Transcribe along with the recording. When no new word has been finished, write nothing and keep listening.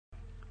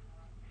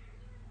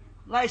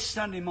Last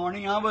Sunday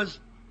morning, I was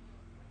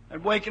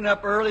waking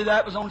up early.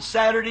 That was on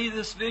Saturday,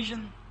 this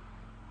vision.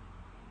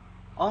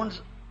 I've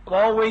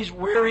always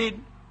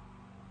worried.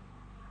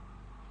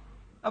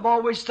 I've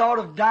always thought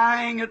of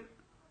dying. At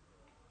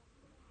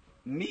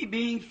me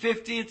being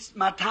 50,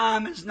 my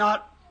time is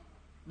not,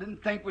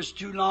 didn't think was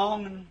too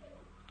long. And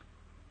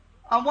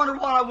I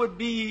wondered what I would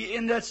be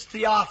in this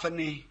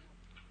theophany,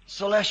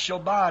 celestial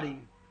body.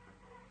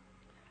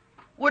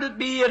 Would it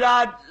be that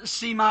I'd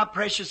see my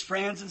precious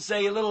friends and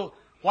say a little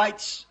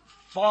white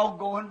fog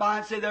going by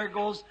and say, there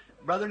goes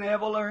Brother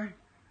Neville, or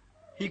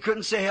he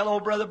couldn't say hello,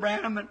 Brother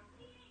Branham, and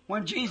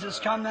when Jesus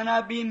come, then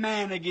I'd be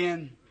man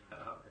again.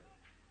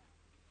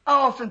 I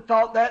often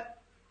thought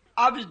that.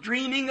 I was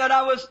dreaming that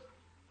I was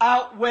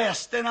out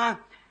west, and I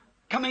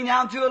coming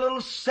down through a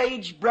little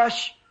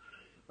sagebrush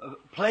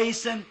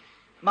place, and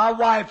my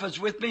wife was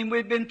with me, and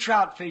we'd been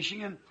trout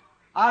fishing, and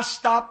I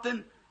stopped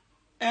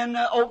and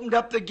opened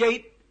up the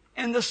gate,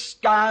 and the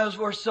skies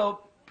were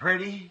so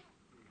pretty.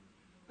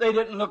 They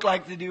didn't look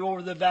like they do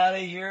over the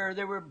valley here.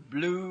 They were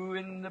blue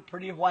and the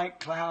pretty white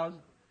clouds.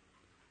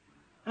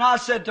 And I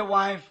said to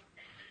wife,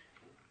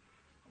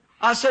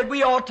 I said,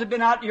 we ought to have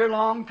been out here a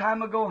long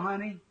time ago,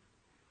 honey.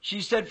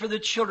 She said, for the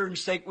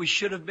children's sake, we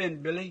should have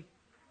been, Billy.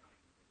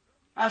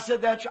 I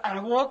said, that's right. And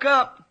I woke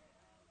up.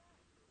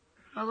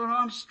 I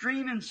thought, I'm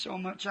streaming so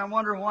much. I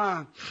wonder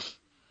why.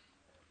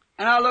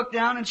 And I looked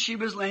down and she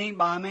was laying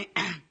by me.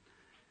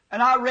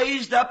 And I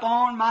raised up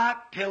on my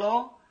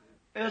pillow,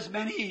 as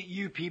many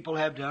you people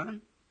have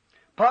done,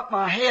 put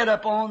my head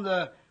up on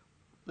the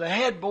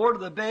headboard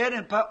of the bed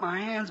and put my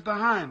hands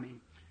behind me.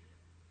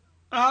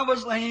 And I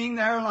was laying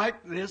there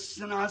like this,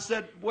 and I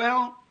said,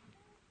 well,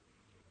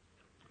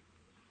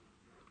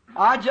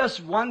 I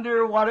just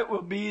wonder what it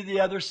will be the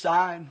other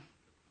side.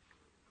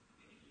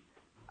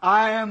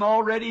 I am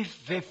already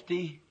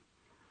 50,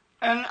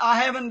 and I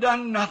haven't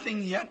done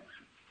nothing yet.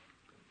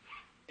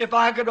 If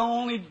I could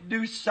only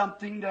do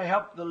something to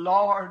help the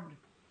Lord,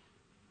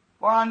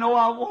 for I know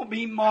I won't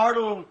be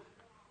mortal.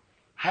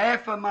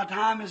 Half of my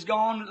time is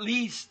gone at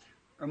least,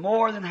 or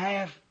more than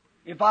half.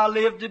 If I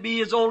live to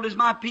be as old as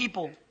my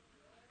people,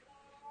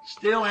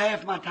 still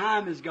half my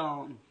time is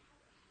gone.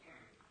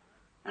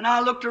 And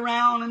I looked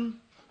around, and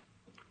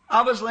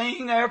I was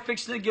laying there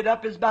fixing to get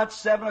up. It's about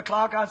 7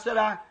 o'clock. I said,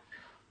 I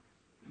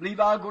believe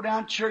I'll go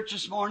down to church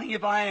this morning.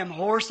 If I am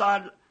hoarse,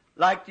 I'd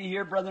like to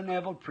hear Brother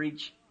Neville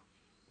preach.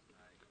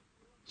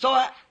 So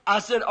I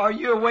said, are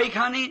you awake,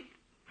 honey?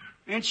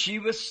 And she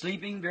was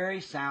sleeping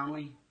very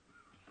soundly.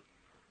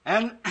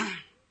 And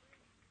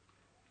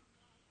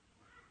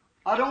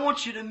I don't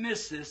want you to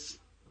miss this.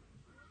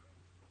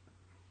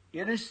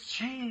 It has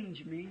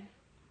changed me.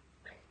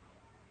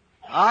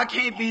 I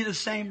can't be the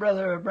same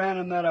Brother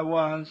Branham that I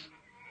was.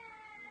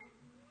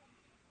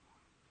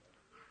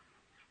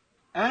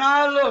 And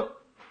I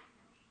looked,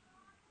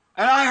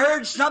 and I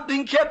heard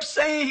something kept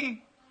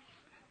saying,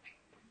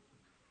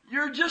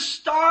 you're just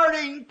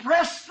starting.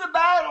 Press the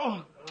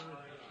battle.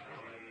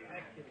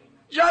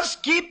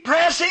 Just keep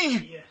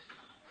pressing.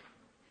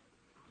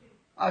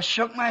 I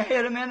shook my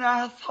head a minute, and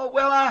I thought,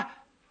 well, I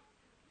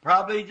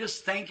probably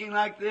just thinking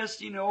like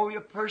this, your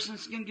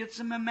persons can get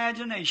some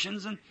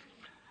imaginations. And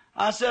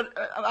I said,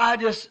 I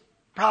just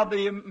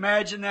probably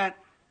imagine that.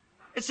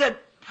 It said,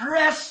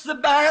 press the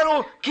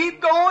battle.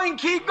 Keep going,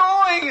 keep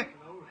going.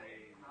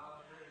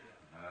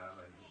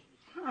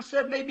 I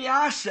said, maybe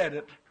I said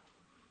it.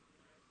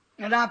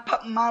 And I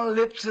put my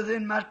lips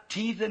within my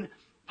teeth and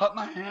put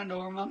my hand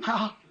over my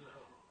mouth.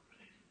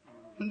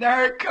 And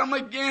there it come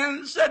again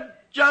and said,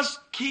 just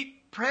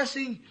keep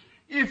pressing.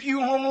 If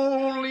you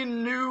only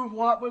knew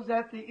what was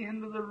at the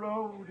end of the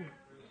road.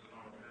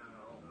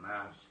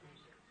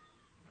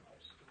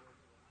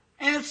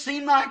 And it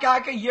seemed like I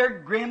could hear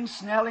Grim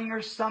Snelling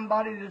or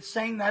somebody that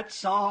sang that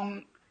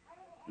song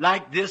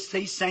like this.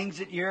 He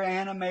sings it here,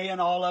 Anna Mae and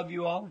all of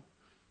you all.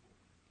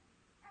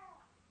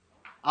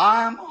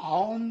 I'm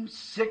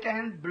homesick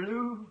and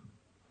blue,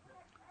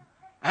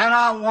 and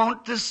I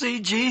want to see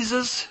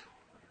Jesus.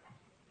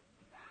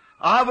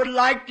 I would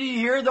like to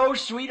hear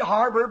those sweet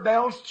harbor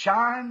bells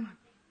chime.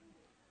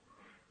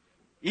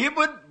 It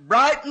would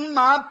brighten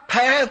my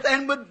path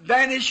and would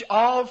vanish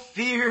all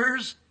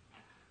fears.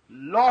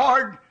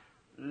 Lord,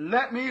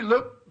 let me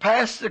look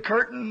past the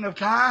curtain of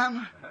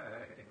time.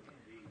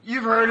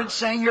 You've heard it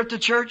sang here at the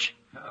church.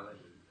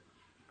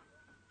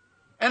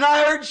 And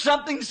I heard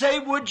something say,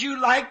 would you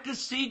like to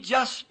see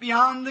just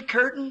beyond the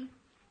curtain?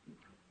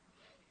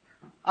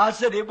 I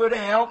said, it would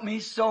have helped me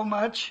so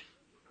much.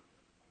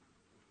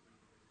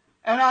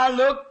 And I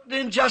looked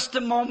in just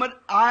a moment.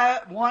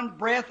 One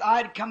breath,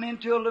 I'd come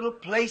into a little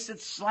place that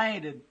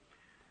slanted.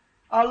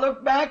 I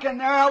looked back, and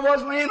there I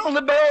was laying on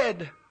the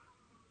bed.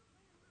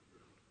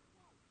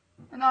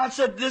 And I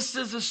said, this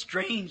is a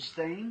strange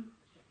thing.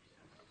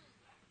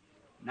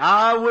 Now,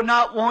 I would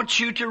not want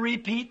you to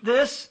repeat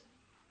this.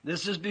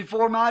 This is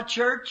before my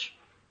church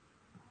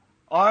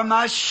or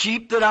my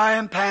sheep that I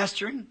am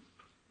pastoring.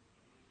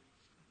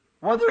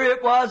 Whether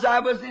it was I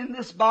was in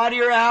this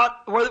body or out,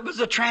 whether it was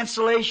a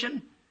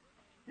translation,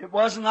 It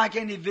wasn't like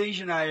any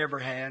vision I ever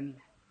had.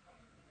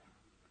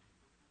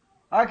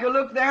 I could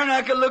look there and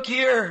I could look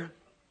here.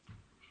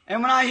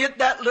 And when I hit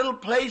that little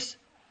place,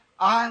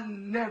 I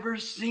never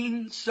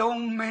seen so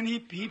many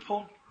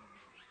people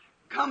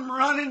come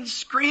running,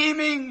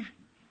 screaming,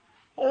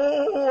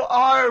 "Oh,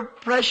 our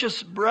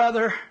precious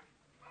brother."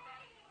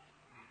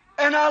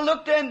 And I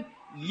looked at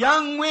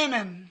young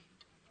women,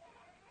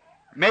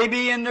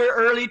 maybe in their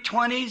early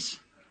 20s,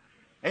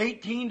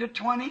 18 to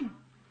 20.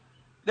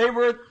 They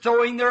were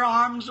throwing their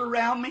arms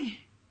around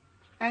me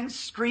and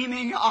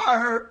screaming,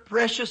 "Our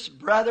precious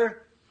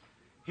brother."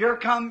 Here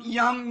come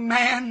young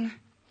men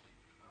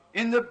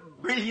in the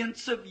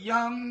brilliance of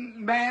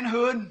young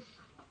manhood,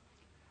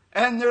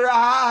 and their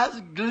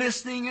eyes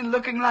glistening and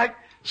looking like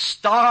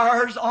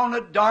stars on a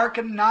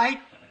darkened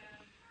night.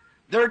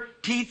 Their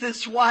teeth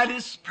as white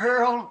as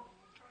pearl.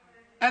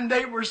 And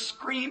they were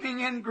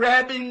screaming and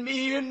grabbing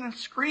me and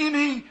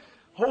screaming,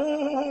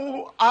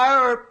 "Oh,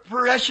 our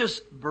precious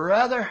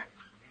brother."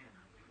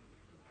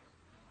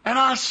 And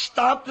I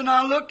stopped and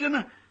I looked,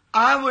 and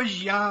I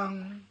was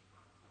young.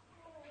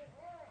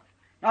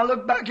 I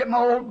looked back at my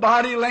old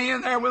body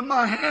laying there with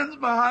my hands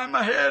behind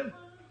my head.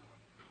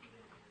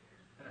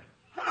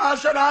 And I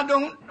said, "I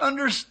don't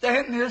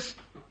understand this."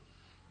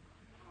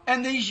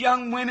 And these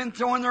young women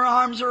throwing their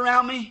arms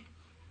around me.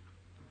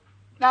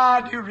 Now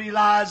I do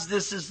realize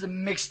this is a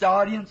mixed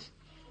audience.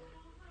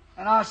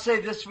 And I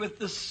say this with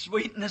the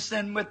sweetness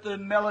and with the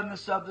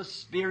mellowness of the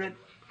Spirit.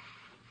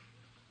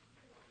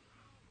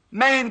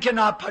 Man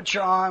cannot put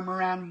your arm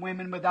around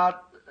women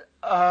without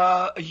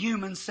a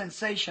human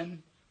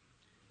sensation.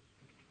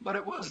 But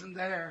it wasn't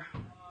there.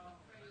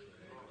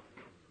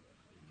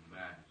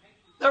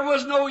 There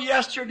was no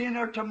yesterday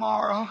nor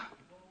tomorrow.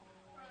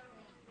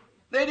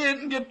 They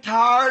didn't get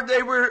tired.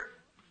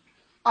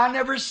 I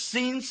never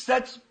seen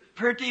such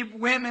pretty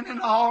women in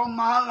all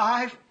my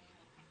life.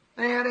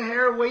 They had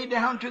hair way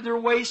down to their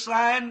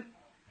waistline,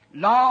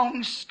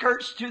 long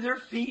skirts to their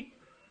feet,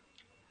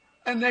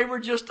 and they were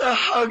just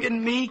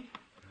hugging me.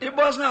 It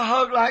wasn't a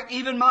hug like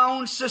even my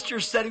own sister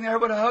sitting there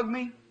would have hugged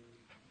me.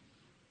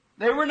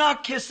 They were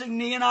not kissing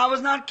me, and I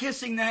was not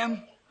kissing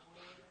them.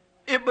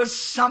 It was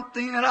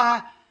something that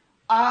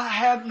I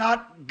have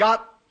not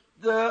got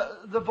the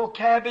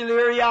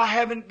vocabulary. I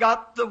haven't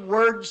got the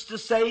words to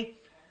say.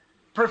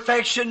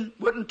 Perfection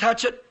wouldn't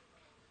touch it.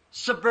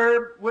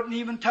 Superb wouldn't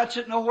even touch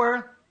it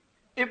nowhere.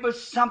 It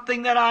was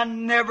something that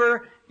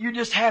you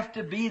just have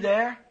to be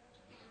there.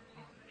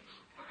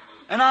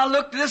 And I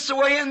looked this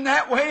way and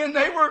that way, and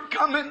they were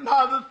coming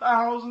by the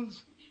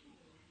thousands.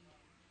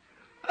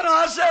 And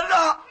I said,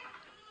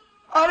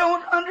 I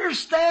don't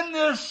understand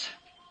this.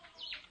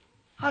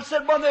 I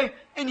said,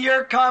 and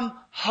here come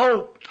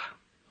Hope.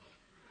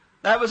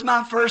 That was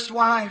my first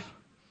wife.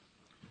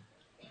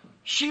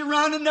 She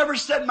run and never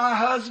said my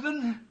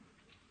husband.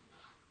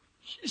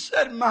 She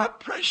said my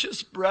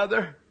precious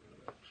brother.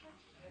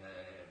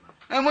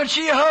 And when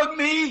she hugged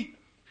me,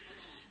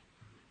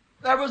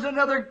 there was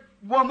another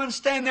woman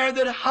standing there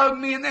that hugged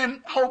me, and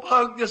then Hope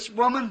hugged this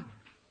woman.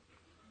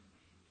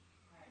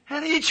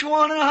 And each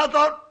one, and I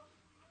thought,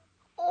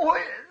 oh,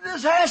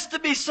 this has to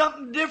be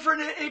something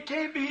different. It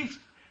can't be.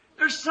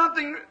 There's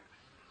something.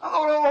 I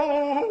thought,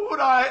 oh, would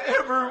I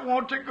ever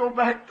want to go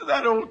back to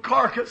that old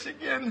carcass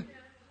again?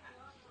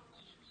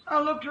 I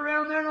looked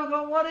around there and I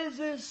thought, what is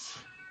this?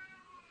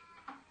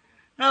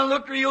 And I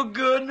looked real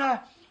good, and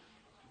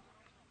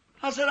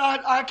I said,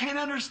 I can't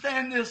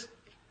understand this.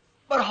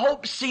 But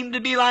Hope seemed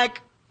to be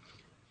like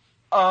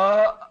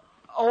a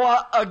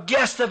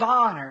guest of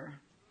honor.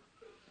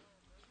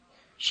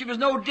 She was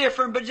no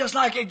different, but just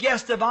like a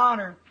guest of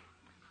honor.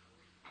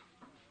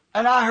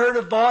 And I heard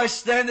a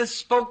voice then that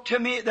spoke to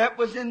me that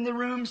was in the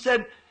room,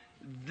 said,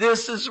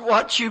 "This is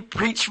what you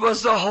preached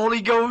was the Holy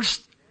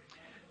Ghost.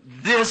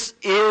 This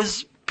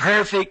is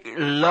perfect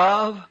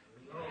love.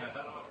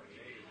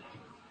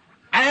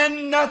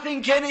 And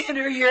nothing can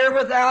enter here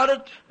without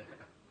it.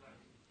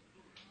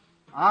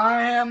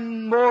 I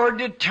am more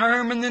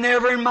determined than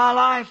ever in my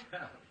life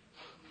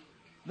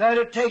that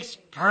it takes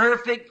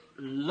perfect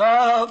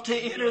love to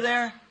enter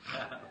there.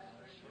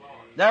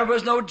 There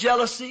was no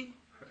jealousy.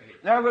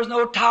 There was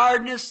no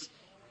tiredness.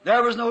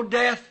 There was no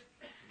death.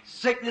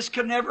 Sickness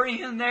could never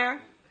end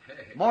there.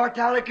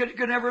 Mortality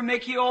could never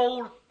make you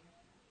old.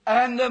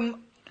 And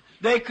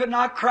they could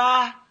not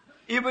cry.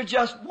 It was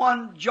just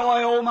one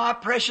joy, oh my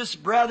precious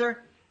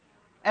brother.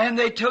 And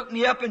they took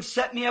me up and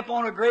set me up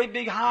on a great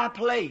big high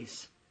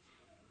place.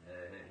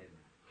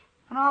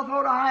 And I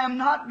thought, I am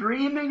not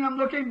dreaming. I'm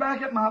looking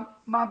back at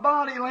my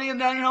body laying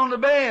down here on the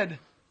bed.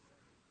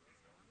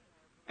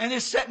 And they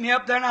set me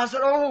up there, and I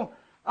said, oh,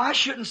 I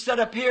shouldn't sit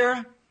up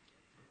here.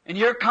 And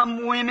here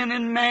come women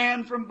and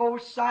men from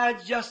both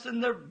sides, just in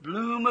the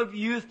bloom of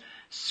youth,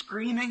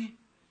 screaming.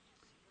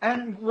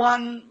 And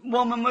one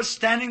woman was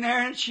standing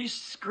there, and she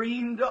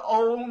screamed,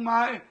 oh,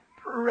 my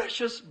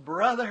precious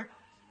brother.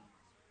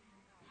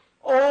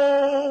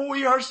 Oh,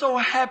 we are so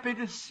happy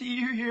to see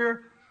you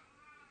here.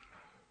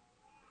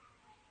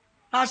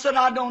 I said,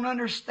 I don't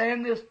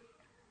understand this.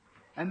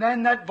 And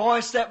then that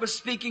voice that was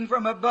speaking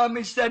from above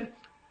me said,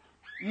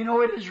 you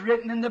know, it is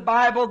written in the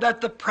Bible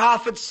that the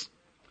prophets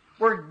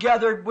were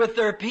gathered with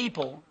their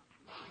people.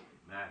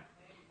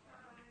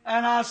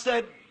 And I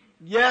said,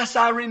 yes,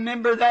 I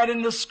remember that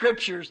in the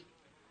Scriptures.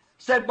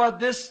 Said, but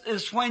this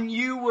is when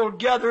you will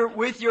gather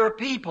with your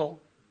people.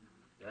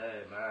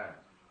 Amen.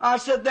 I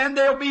said, then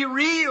they'll be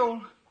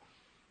real.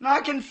 And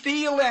I can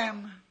feel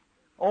them.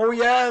 Oh,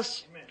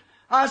 yes. Amen.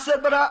 I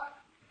said, but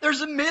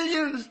there's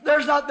millions.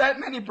 There's not that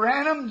many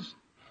Branhams.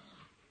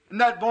 And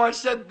that voice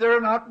said,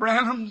 they're not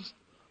Branhams.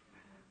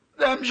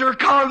 Them's your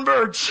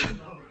converts. Amen.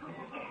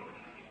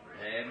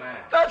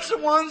 That's the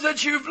ones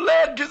that you've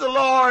led to the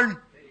Lord.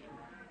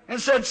 And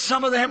said,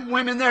 some of them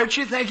women there that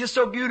you think is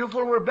so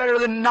beautiful were better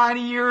than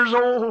 90 years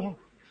old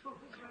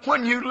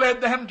when you led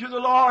them to the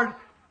Lord.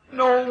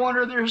 No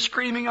wonder they're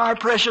screaming, our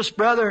precious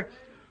brother.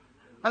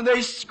 And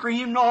they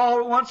screamed all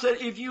at once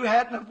that if you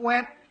hadn't have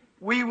went,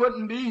 we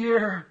wouldn't be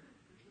here.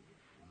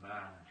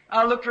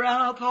 I looked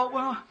around and I thought,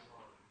 well,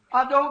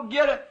 I don't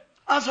get it.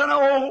 I said,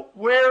 oh,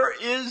 where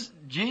is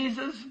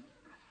Jesus?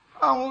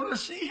 I want to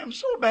see Him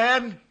so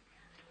bad.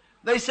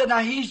 They said, now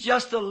He's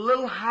just a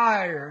little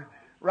higher,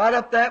 right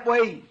up that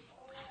way.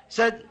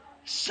 Said,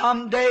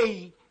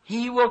 someday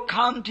He will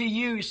come to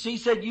you. He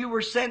said, you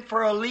were sent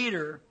for a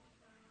leader.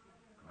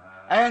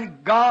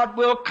 And God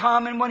will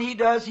come, and when He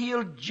does,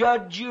 He'll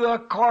judge you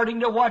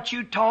according to what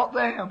you taught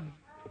them.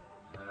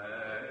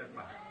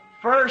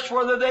 First,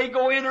 whether they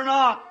go in or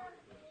not,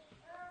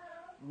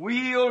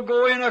 we'll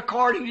go in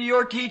according to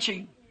your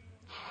teaching.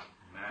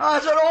 I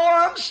said,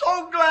 oh, I'm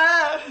so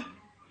glad.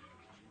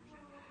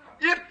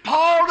 If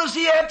Paul, does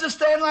he have to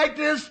stand like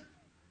this?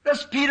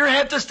 Does Peter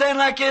have to stand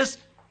like this?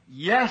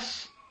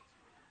 Yes.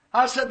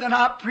 I said, then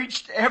I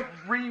preached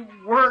every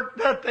word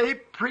that they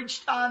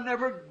preached. I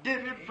never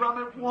did it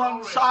from it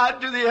one side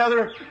to the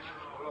other.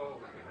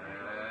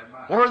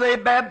 Were they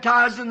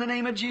baptized in the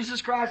name of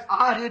Jesus Christ?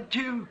 I did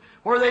too.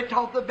 Were they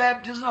taught the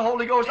baptism of the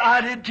Holy Ghost?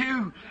 I did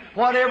too.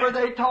 Whatever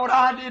they taught,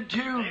 I did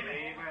too.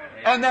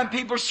 And then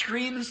people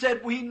screamed and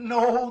said, we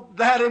know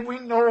that, and we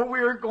know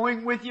we're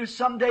going with you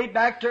someday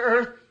back to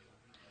earth.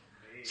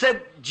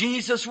 Said,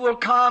 Jesus will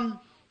come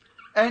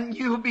and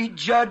you'll be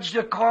judged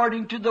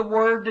according to the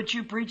word that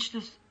you preached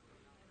us.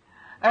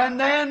 And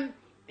then,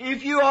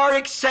 if you are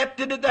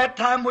accepted at that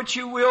time, which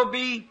you will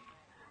be,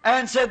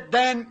 and said,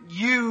 then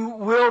you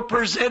will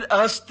present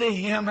us to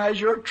Him as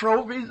your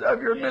trophies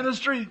of your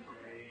ministry.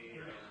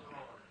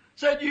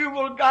 Said, you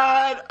will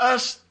guide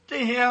us to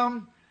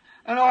Him,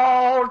 and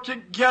all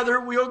together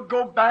we'll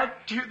go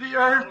back to the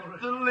earth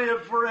to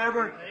live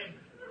forever.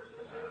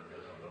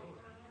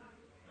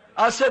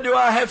 I said, do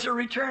I have to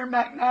return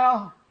back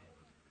now?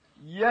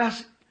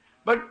 Yes,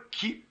 but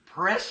keep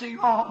pressing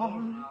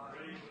on.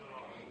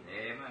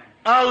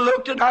 I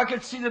looked and I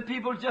could see the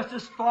people just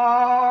as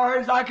far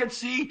as I could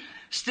see,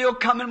 still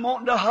coming,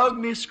 wanting to hug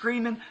me,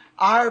 screaming,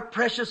 our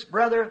precious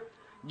brother.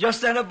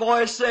 Just then a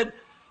voice said,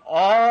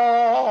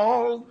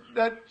 all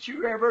that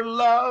you ever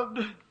loved,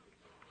 and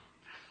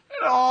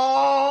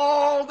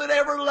all that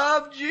ever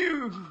loved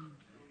you,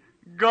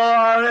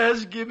 God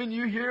has given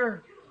you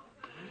here.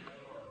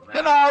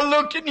 And I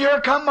looked, and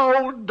here come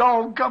my old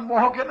dog come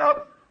walking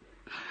up.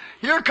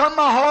 Here come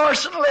my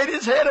horse, and laid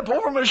his head up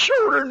over my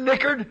shoulder,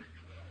 nickered.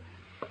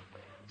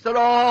 Said,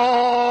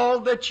 all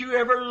that you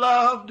ever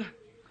loved,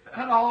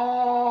 and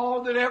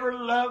all that ever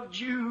loved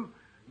you,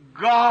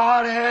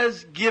 God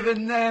has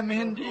given them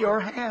into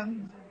your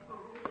hands.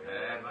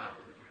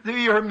 Through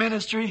your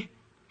ministry.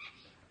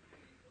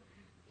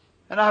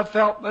 And I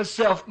felt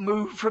myself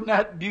move from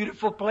that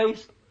beautiful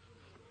place.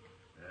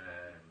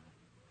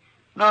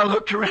 And I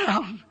looked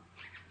around.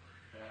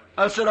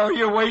 I said, are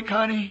you awake,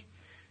 honey?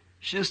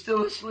 She's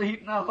still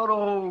asleep. And I thought,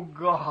 oh,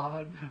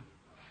 God.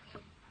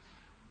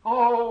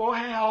 Oh,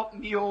 help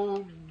me,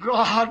 oh,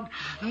 God.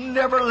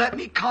 Never let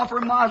me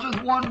compromise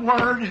with one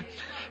word.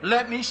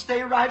 Let me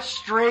stay right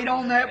straight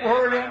on that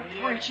word and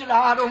preach it.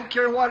 I don't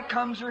care what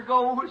comes or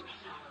goes.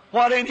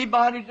 What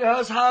anybody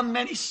does, how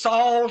many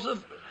Sauls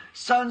of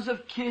sons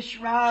of Kish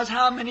rise,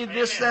 how many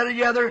this, that, or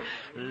the other.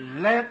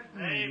 Let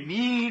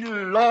me,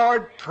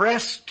 Lord,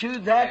 press to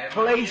that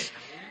place.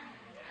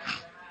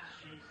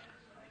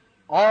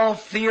 All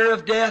fear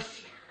of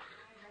death.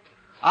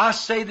 I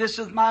say this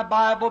with my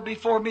Bible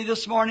before me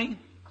this morning.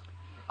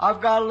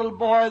 I've got a little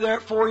boy there,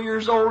 4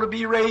 years old, to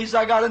be raised.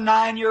 I got a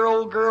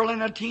 9-year-old girl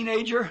and a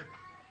teenager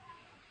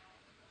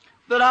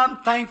that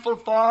I'm thankful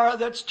for,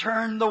 that's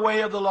turned the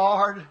way of the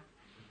Lord.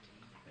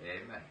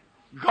 Amen.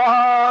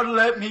 God,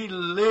 let me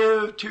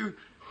live to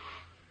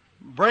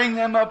bring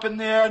them up in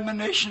the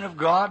admonition of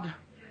God.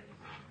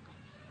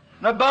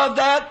 And above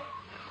that,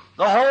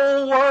 the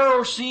whole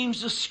world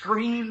seems to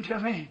scream to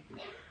me.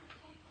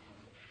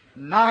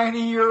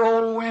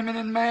 90-year-old women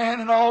and men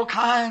and all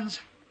kinds.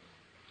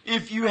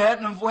 If you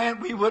hadn't have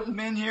went, we wouldn't have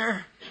been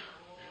here.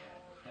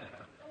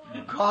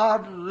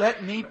 God,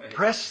 let me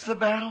press the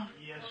battle.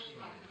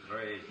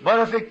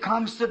 But if it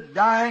comes to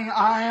dying,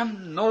 I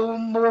am no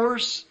more.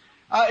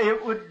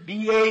 It would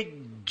be a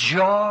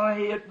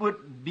joy. It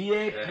would be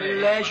a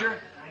pleasure.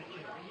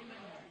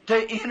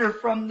 to enter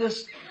from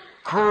this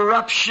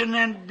corruption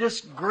and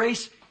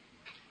disgrace.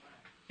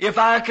 If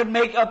I could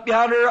make up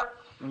yonder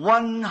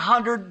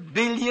 100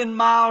 billion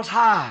miles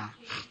high,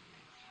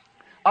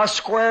 a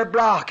square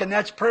block, and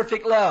that's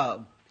perfect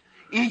love.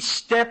 Each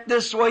step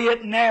this way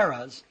it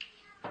narrows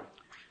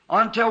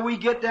until we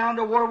get down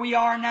to where we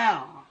are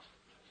now.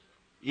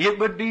 It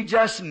would be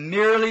just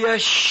merely a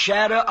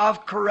shadow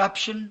of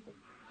corruption.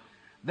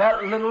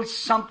 That little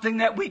something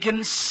that we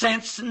can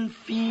sense and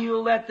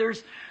feel that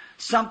there's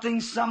something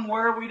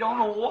somewhere, we don't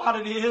know what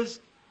it is.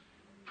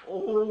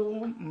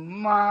 Oh,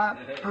 my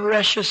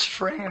precious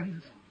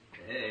friend.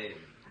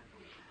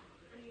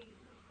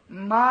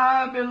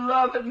 My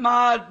beloved,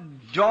 my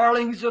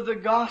darlings of the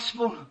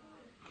gospel,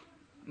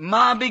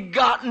 my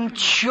begotten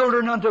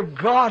children unto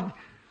God,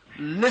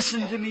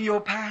 listen to me, O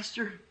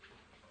pastor.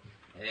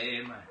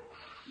 Amen.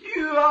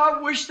 I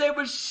wish there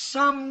was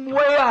some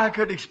way I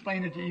could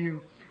explain it to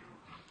you.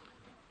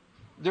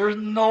 There's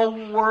no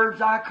words.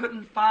 I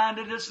couldn't find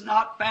it. It's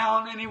not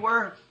found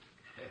anywhere.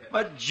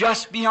 But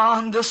just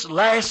beyond this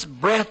last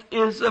breath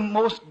is the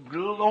most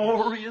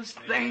glorious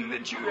thing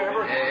that you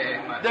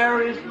ever...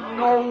 There is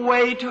no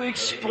way to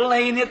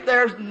explain it.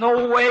 There's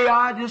no way.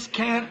 I just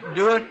can't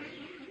do it.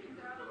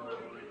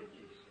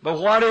 But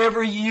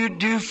whatever you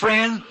do,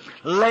 friend,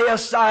 lay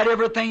aside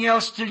everything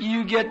else till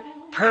you get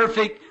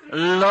perfect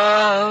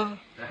love.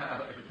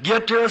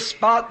 Get to a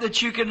spot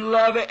that you can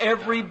love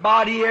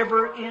everybody,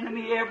 every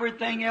enemy,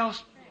 everything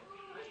else.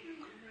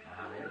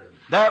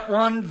 That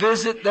one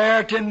visit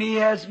there to me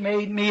has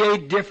made me a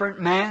different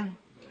man.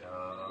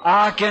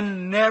 I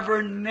can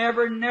never,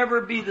 never, never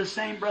be the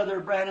same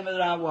Brother Branham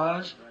that I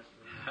was.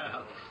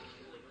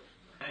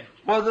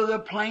 Whether the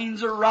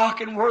planes are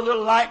rocking, whether the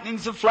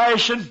lightnings are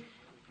flashing,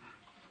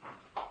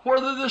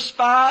 whether the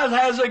spy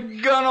has a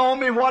gun on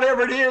me,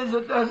 whatever it is,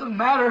 it doesn't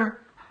matter.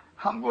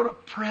 I'm going to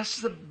press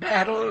the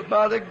battle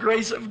by the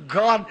grace of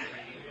God.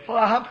 Well,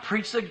 I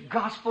preach the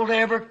gospel to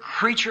every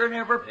creature and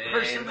every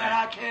person that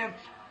I can,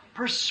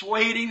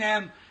 persuading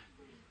them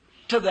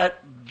to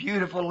that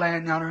beautiful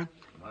land yonder.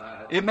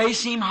 It may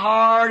seem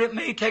hard. It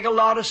may take a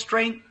lot of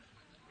strength.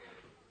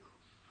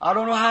 I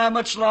don't know how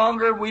much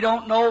longer. We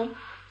don't know.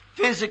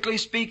 Physically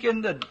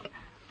speaking,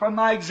 from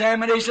my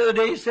examination of the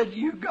day, it said,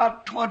 you've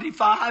got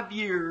 25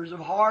 years of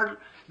hard,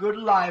 good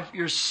life.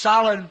 You're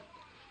solid.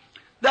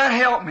 That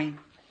helped me.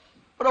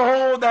 But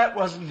oh, that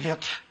wasn't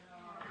it.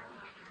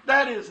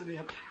 That isn't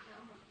it.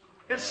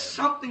 It's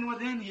something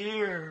within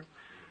here.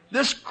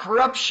 This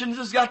corruption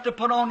has got to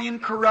put on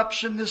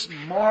incorruption. This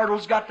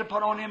mortal's got to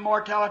put on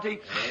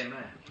immortality.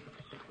 Amen.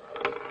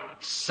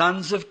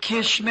 Sons of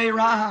Kish may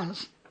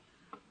rise.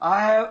 I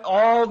have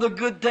all the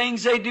good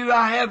things they do.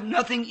 I have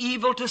nothing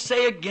evil to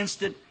say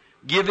against it.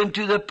 Given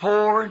to the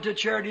poor and to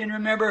charity. And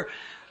remember,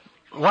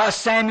 why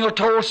Samuel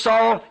told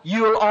Saul,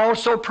 you'll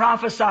also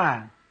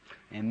prophesy.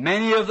 And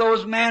many of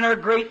those men are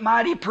great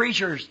mighty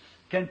preachers,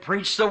 can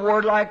preach the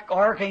word like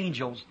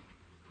archangels.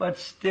 But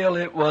still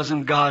it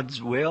wasn't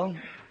God's will.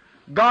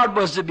 God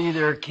was to be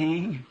their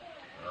king.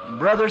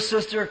 Brother,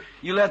 sister,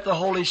 you let the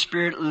Holy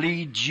Spirit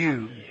lead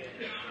you.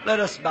 Let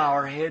us bow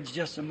our heads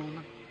just a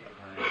moment.